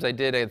themes, I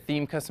did a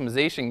theme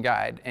customization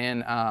guide.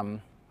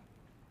 And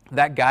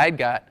that guide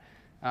got,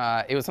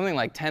 it was something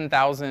like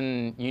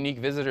 10,000 unique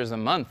visitors a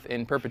month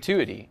in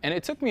perpetuity. And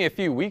it took me a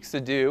few weeks to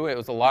do. It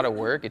was a lot of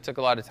work. It took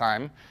a lot of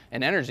time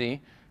and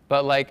energy.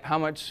 But like, how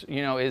much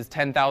is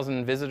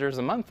 10,000 visitors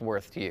a month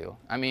worth to you?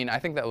 I mean, I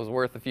think that was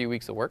worth a few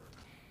weeks of work,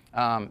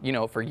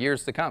 for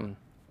years to come.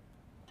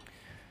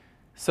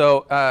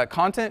 So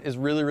content is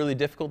really, really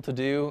difficult to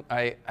do.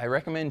 I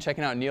recommend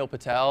checking out Neil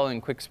Patel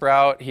and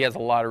QuickSprout. He has a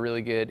lot of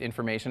really good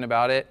information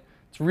about it.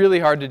 It's really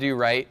hard to do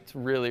right. It's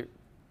really,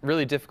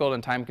 really difficult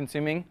and time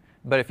consuming.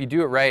 But if you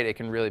do it right, it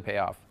can really pay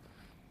off.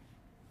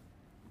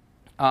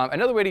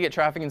 Another way to get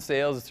traffic and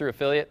sales is through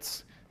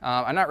affiliates.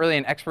 I'm not really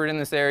an expert in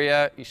this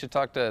area. You should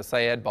talk to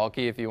Syed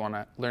Balki if you want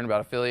to learn about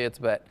affiliates.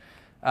 But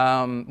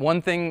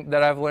one thing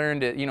that I've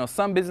learned is,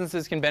 some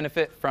businesses can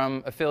benefit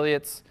from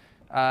affiliates.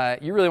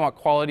 You really want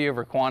quality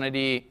over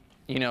quantity.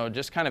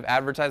 Just kind of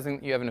advertising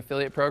that you have an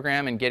affiliate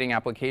program and getting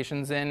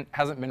applications in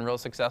hasn't been real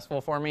successful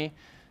for me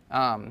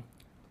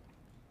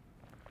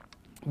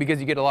because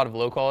you get a lot of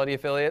low quality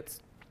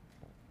affiliates.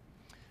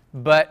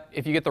 But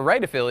if you get the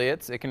right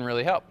affiliates, it can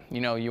really help.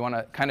 You want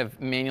to kind of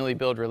manually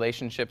build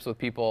relationships with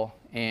people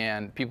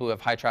and people who have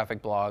high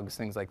traffic blogs,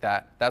 things like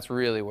that. That's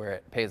really where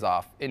it pays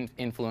off.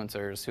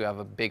 Influencers who have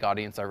a big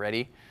audience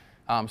already,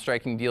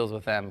 striking deals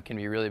with them can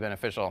be really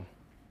beneficial.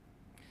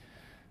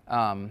 You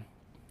want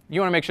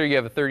to make sure you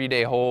have a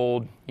 30-day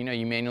hold.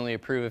 You manually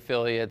approve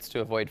affiliates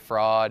to avoid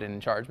fraud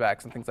and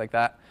chargebacks and things like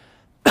that.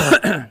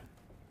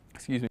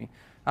 Excuse me.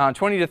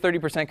 20 to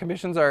 30%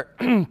 commissions are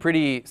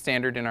pretty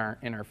standard in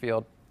our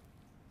field.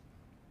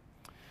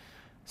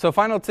 So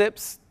final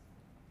tips.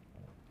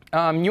 You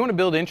want to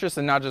build interest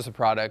and not just a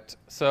product.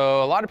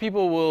 So a lot of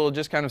people will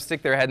just kind of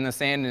stick their head in the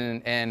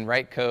sand and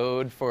write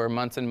code for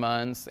months and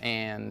months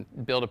and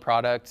build a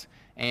product.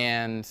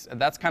 And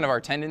that's kind of our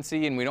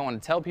tendency, and we don't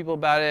want to tell people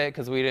about it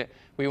because we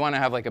want to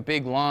have like a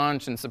big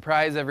launch and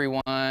surprise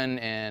everyone.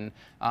 And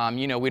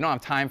we don't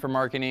have time for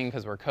marketing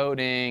because we're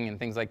coding and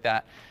things like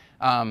that.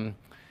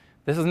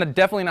 This is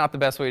definitely not the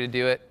best way to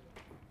do it.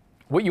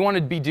 What you want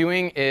to be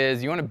doing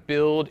is you want to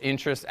build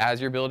interest as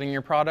you're building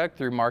your product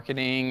through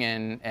marketing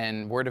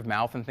and word of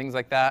mouth and things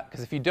like that.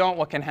 Because if you don't,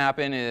 what can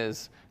happen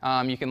is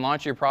you can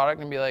launch your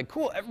product and be like,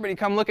 cool, everybody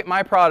come look at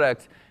my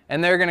product.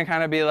 And they're going to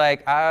kind of be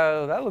like,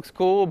 oh, that looks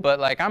cool, but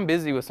like I'm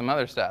busy with some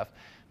other stuff.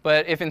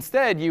 But if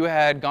instead you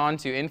had gone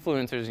to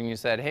influencers and you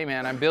said, hey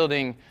man, I'm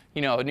building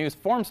a new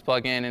forms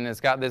plugin and it's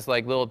got this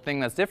like little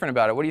thing that's different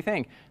about it. What do you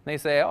think? And they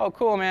say, oh,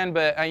 cool, man,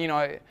 but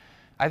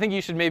I think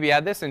you should maybe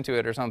add this into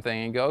it or something.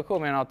 And you go, oh,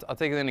 cool, man, I'll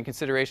take it into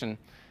consideration.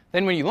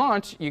 Then when you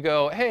launch, you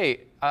go,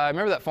 hey,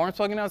 remember that forms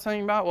plugin I was telling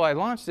you about? Well, I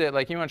launched it.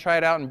 Like, you want to try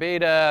it out in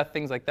beta,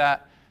 things like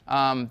that.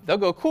 They'll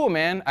go, cool,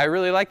 man, I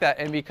really like that.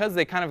 And because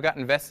they kind of got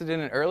invested in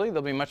it early,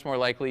 they'll be much more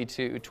likely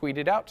to tweet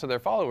it out to their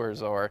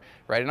followers or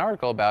write an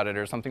article about it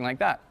or something like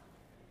that.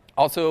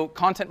 Also,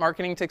 content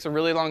marketing takes a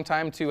really long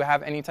time to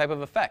have any type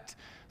of effect.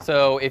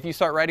 So if you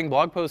start writing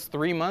blog posts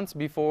 3 months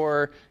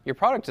before your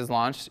product is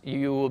launched,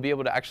 you will be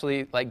able to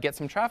actually get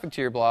some traffic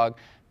to your blog,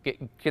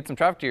 get some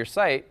traffic to your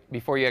site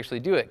before you actually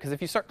do it. Because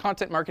if you start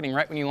content marketing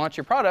right when you launch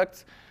your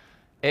product,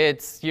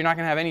 you're not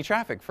going to have any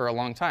traffic for a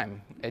long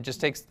time.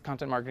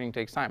 Content marketing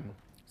takes time.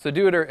 So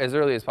do it as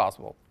early as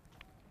possible.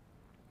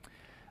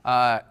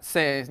 Along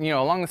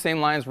the same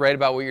lines, write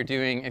about what you're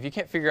doing. If you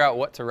can't figure out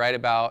what to write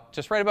about,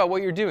 just write about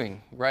what you're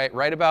doing.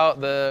 Write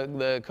about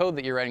the code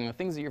that you're writing, the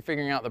things that you're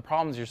figuring out, the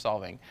problems you're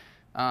solving.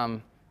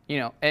 And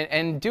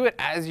do it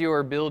as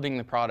you're building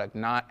the product,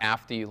 not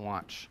after you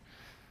launch.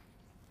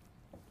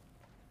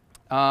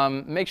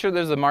 Make sure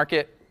there's a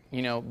market.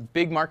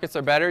 Big markets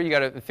are better. You got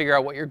to figure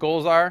out what your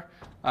goals are.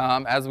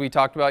 As we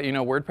talked about,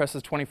 WordPress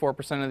is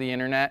 24% of the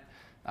internet.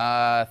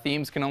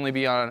 Themes can only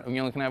be on, you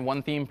only can have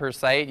one theme per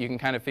site. You can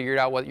kind of figure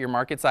out what your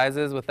market size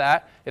is with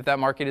that. If that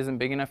market isn't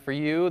big enough for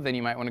you, then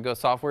you might want to go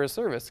software as a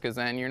service, because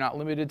then you're not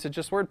limited to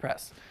just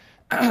WordPress.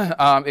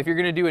 if you're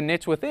going to do a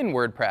niche within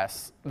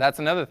WordPress, that's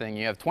another thing.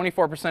 You have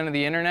 24% of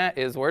the internet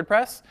is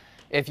WordPress.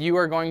 If you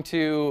are going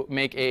to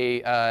make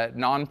a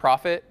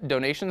nonprofit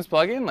donations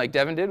plugin like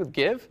Devin did with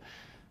Give,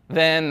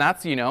 then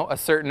that's, you know, a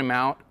certain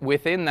amount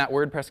within that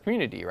WordPress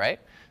community, right?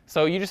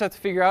 So you just have to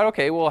figure out,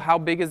 okay, well, how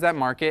big is that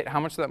market? How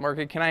much of that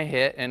market can I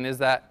hit? And is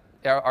that,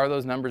 are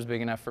those numbers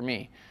big enough for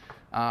me?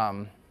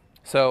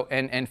 So,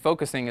 and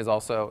focusing is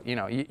also, you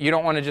know, you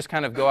don't want to just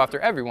kind of go after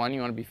everyone.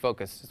 You want to be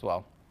focused as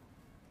well.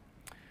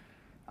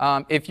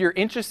 If you're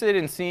interested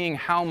in seeing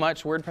how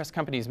much WordPress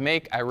companies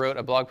make, I wrote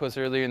a blog post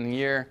earlier in the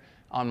year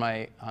on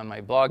my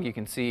blog. You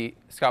can see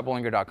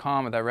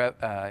scottbolinger.com with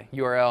that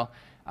URL.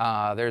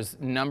 There's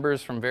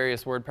numbers from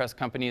various WordPress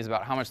companies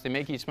about how much they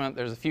make each month.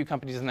 There's a few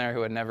companies in there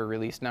who had never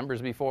released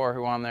numbers before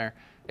who are on there.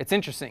 It's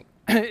interesting,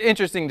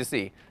 interesting to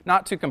see.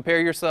 Not to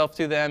compare yourself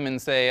to them and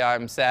say,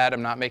 I'm sad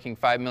I'm not making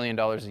 $5 million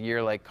a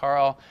year like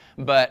Carl,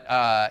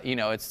 but you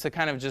know, it's to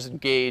kind of just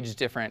gauge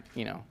different,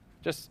 you know,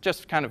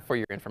 just kind of for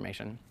your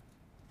information.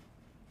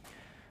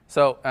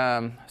 So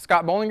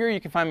Scott Bolinger,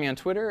 you can find me on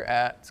Twitter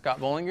at Scott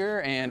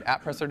Bolinger, and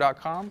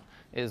AppPresser.com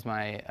is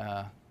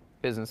my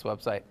business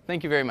website.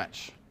 Thank you very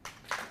much.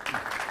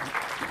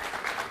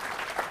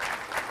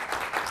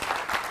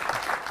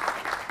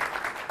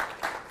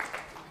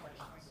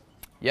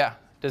 Yeah.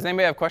 Does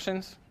anybody have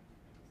questions?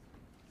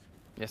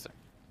 Yes, sir.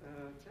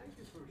 Thank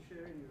you for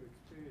sharing your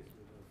experience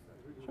with us. I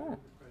really Sure.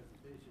 liked the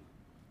presentation.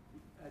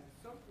 At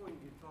some point,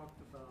 you talked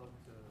about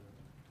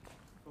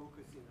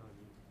focusing on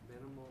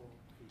minimal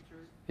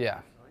features.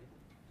 Yeah. Right?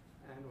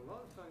 And a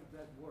lot of times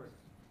that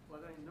works.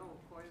 But I know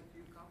quite a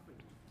few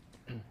companies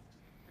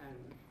and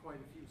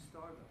quite a few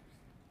startups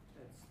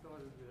that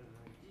started with an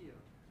idea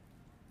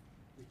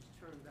which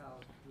turned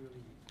out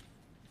really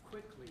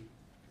quickly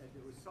that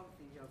there was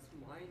something else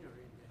minor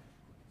in there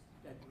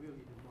that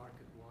really the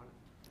market wanted.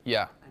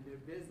 Yeah. And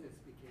their business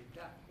became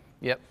that.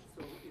 Yep.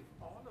 So if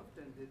all of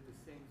them did the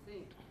same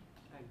thing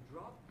and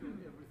dropped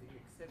everything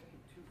except the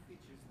 2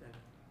 features that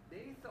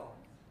they thought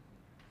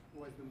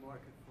was the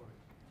market for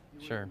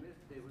it, Sure.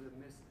 they would have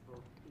missed the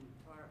boat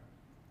entirely.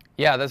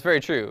 Yeah, that's very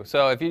true.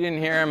 So if you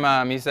didn't hear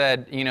him, he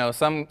said, you know,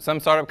 some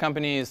startup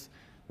companies,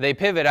 they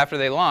pivot after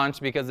they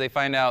launch because they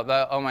find out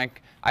that, oh my,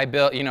 I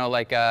built, you know,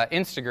 like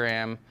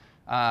Instagram.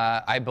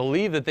 I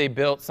believe that they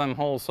built some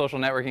whole social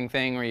networking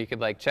thing where you could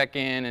like check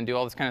in and do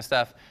all this kind of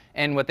stuff.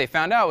 And what they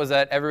found out was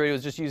that everybody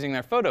was just using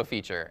their photo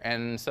feature.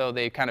 And so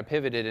they kind of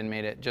pivoted and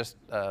made it just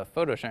a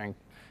photo sharing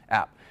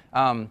app.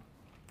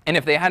 And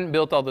if they hadn't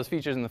built all those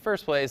features in the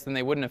first place, then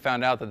they wouldn't have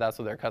found out that that's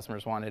what their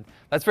customers wanted.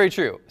 That's very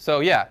true. So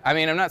yeah, I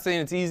mean, I'm not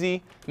saying it's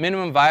easy.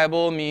 Minimum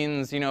viable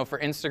means, you know, for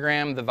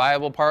Instagram, the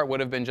viable part would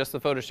have been just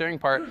the photo sharing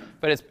part,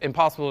 but it's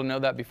impossible to know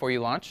that before you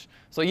launch.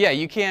 So yeah,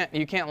 you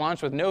can't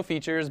launch with no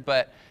features,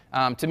 but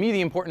to me,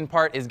 the important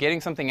part is getting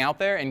something out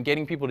there and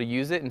getting people to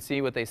use it and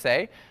see what they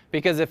say.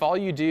 Because if all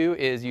you do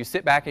is you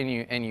sit back and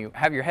you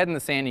have your head in the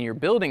sand and you're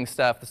building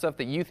stuff, the stuff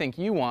that you think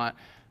you want,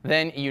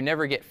 then you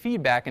never get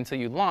feedback until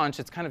you launch.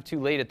 It's kind of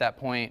too late at that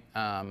point,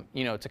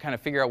 you know, to kind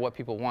of figure out what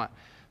people want.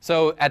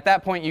 So at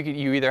that point,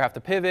 you either have to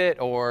pivot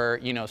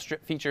or, you know,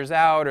 strip features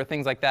out or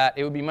things like that.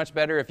 It would be much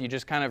better if you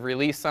just kind of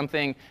release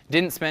something,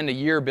 didn't spend a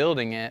year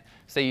building it.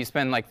 Say you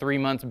spend like 3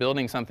 months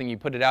building something, you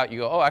put it out, you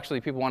go, oh, actually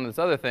people wanted this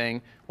other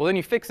thing. Well, then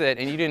you fix it,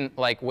 and you didn't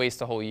like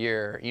waste a whole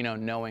year, you know,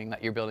 knowing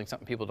that you're building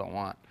something people don't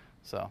want.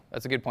 So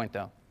that's a good point,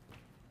 though.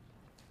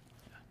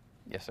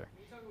 Yes, sir.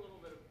 Can you talk a little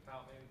bit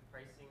about maybe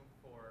pricing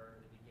for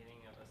the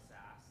beginning of a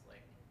SaaS?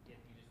 Like if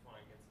you just want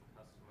to get some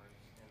customers,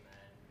 and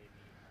then maybe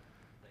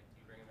like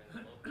do you bring them at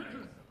a low price,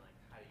 and like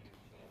how do you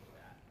change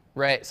that?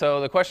 Right.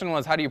 So the question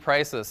was, how do you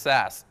price a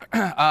SaaS?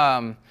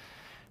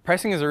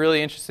 Pricing is a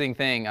really interesting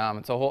thing.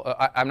 It's a whole.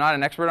 I'm not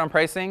an expert on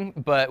pricing,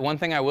 but one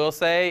thing I will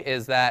say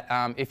is that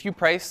if you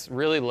price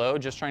really low,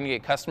 just trying to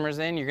get customers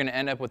in, you're going to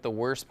end up with the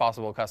worst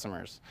possible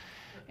customers.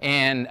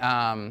 And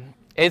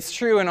it's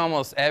true in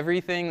almost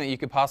everything that you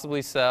could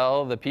possibly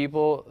sell. The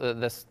people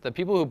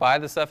who buy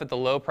the stuff at the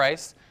low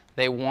price,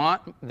 they're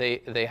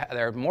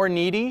more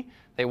needy.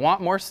 They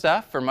want more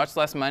stuff for much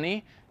less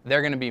money.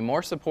 They're going to be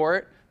more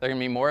support. They're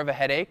going to be more of a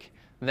headache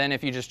than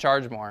if you just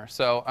charge more.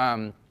 So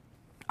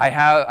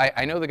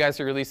I know the guys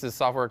who released this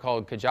software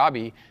called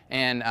Kajabi,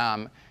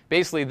 and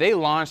basically they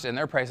launched and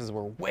their prices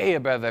were way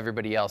above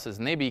everybody else's,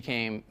 and they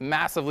became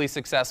massively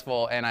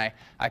successful. And I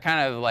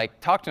kind of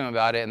like talked to them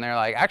about it, and they're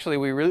like, actually,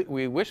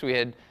 we wish we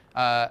had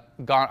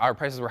our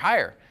prices were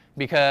higher,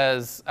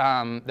 because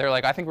they're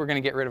like, I think we're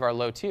going to get rid of our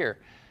low tier.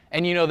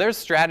 And you know, there's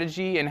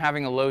strategy in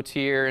having a low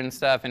tier and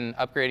stuff and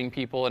upgrading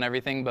people and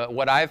everything, but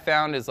what I've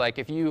found is like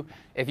if you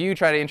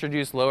try to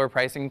introduce lower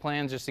pricing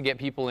plans just to get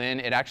people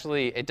in,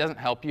 it doesn't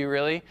help you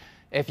really.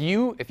 If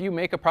you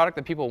make a product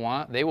that people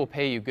want, they will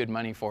pay you good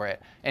money for it.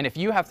 And if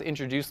you have to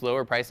introduce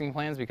lower pricing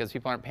plans because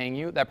people aren't paying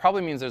you, that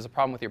probably means there's a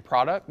problem with your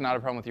product, not a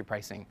problem with your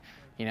pricing.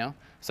 You know?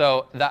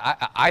 So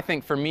I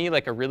think for me,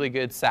 like a really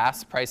good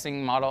SaaS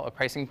pricing model, a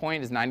pricing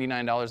point is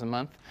 $99 a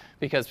month,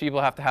 because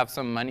people have to have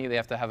some money. They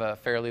have to have a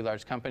fairly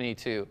large company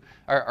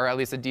or at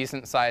least a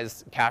decent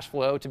sized cash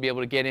flow to be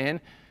able to get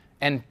in.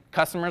 And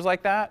customers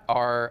like that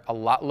are a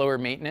lot lower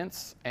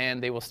maintenance,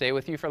 and they will stay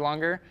with you for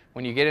longer.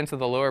 When you get into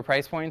the lower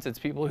price points, it's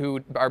people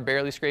who are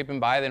barely scraping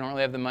by. They don't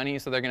really have the money,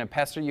 so they're going to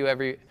pester you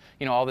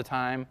all the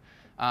time,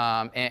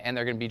 and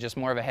they're going to be just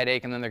more of a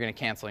headache, and then they're going to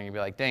cancel. And you'll be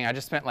like, dang, I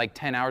just spent like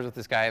 10 hours with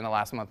this guy in the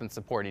last month in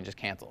support, and he just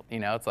canceled.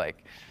 It's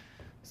like,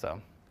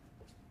 so.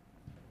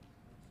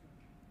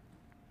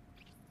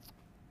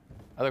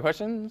 Other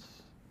questions?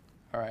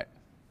 All right.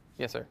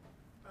 Yes, sir.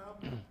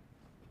 Do you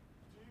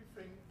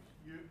think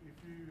if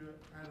you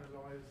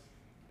analyse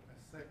a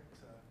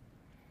sector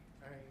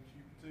and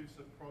you produce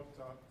a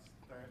product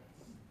that's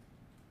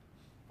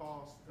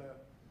faster,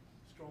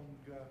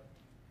 stronger,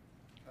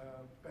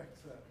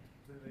 better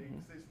than the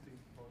existing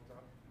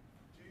product,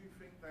 do you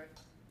think that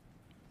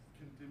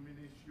can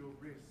diminish your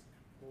risk,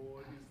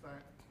 or is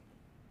that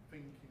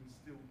thinking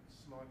still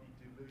slightly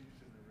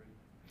delusionary?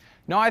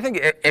 No, I think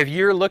if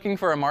you're looking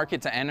for a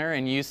market to enter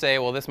and you say,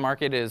 well, this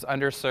market is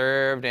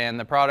underserved and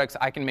the products,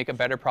 I can make a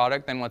better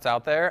product than what's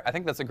out there, I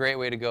think that's a great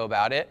way to go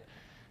about it.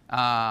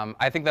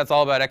 I think that's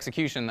all about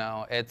execution,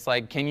 though. It's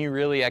like, can you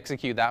really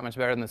execute that much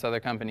better than this other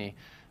company?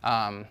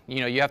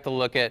 You have to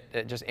look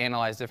at just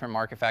analyze different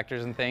market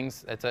factors and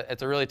things.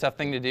 It's a really tough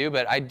thing to do,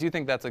 but I do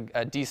think that's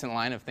a decent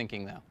line of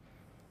thinking, though.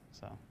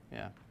 So,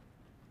 yeah.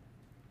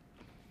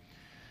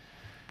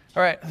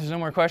 All right, if there's no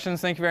more questions,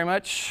 thank you very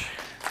much.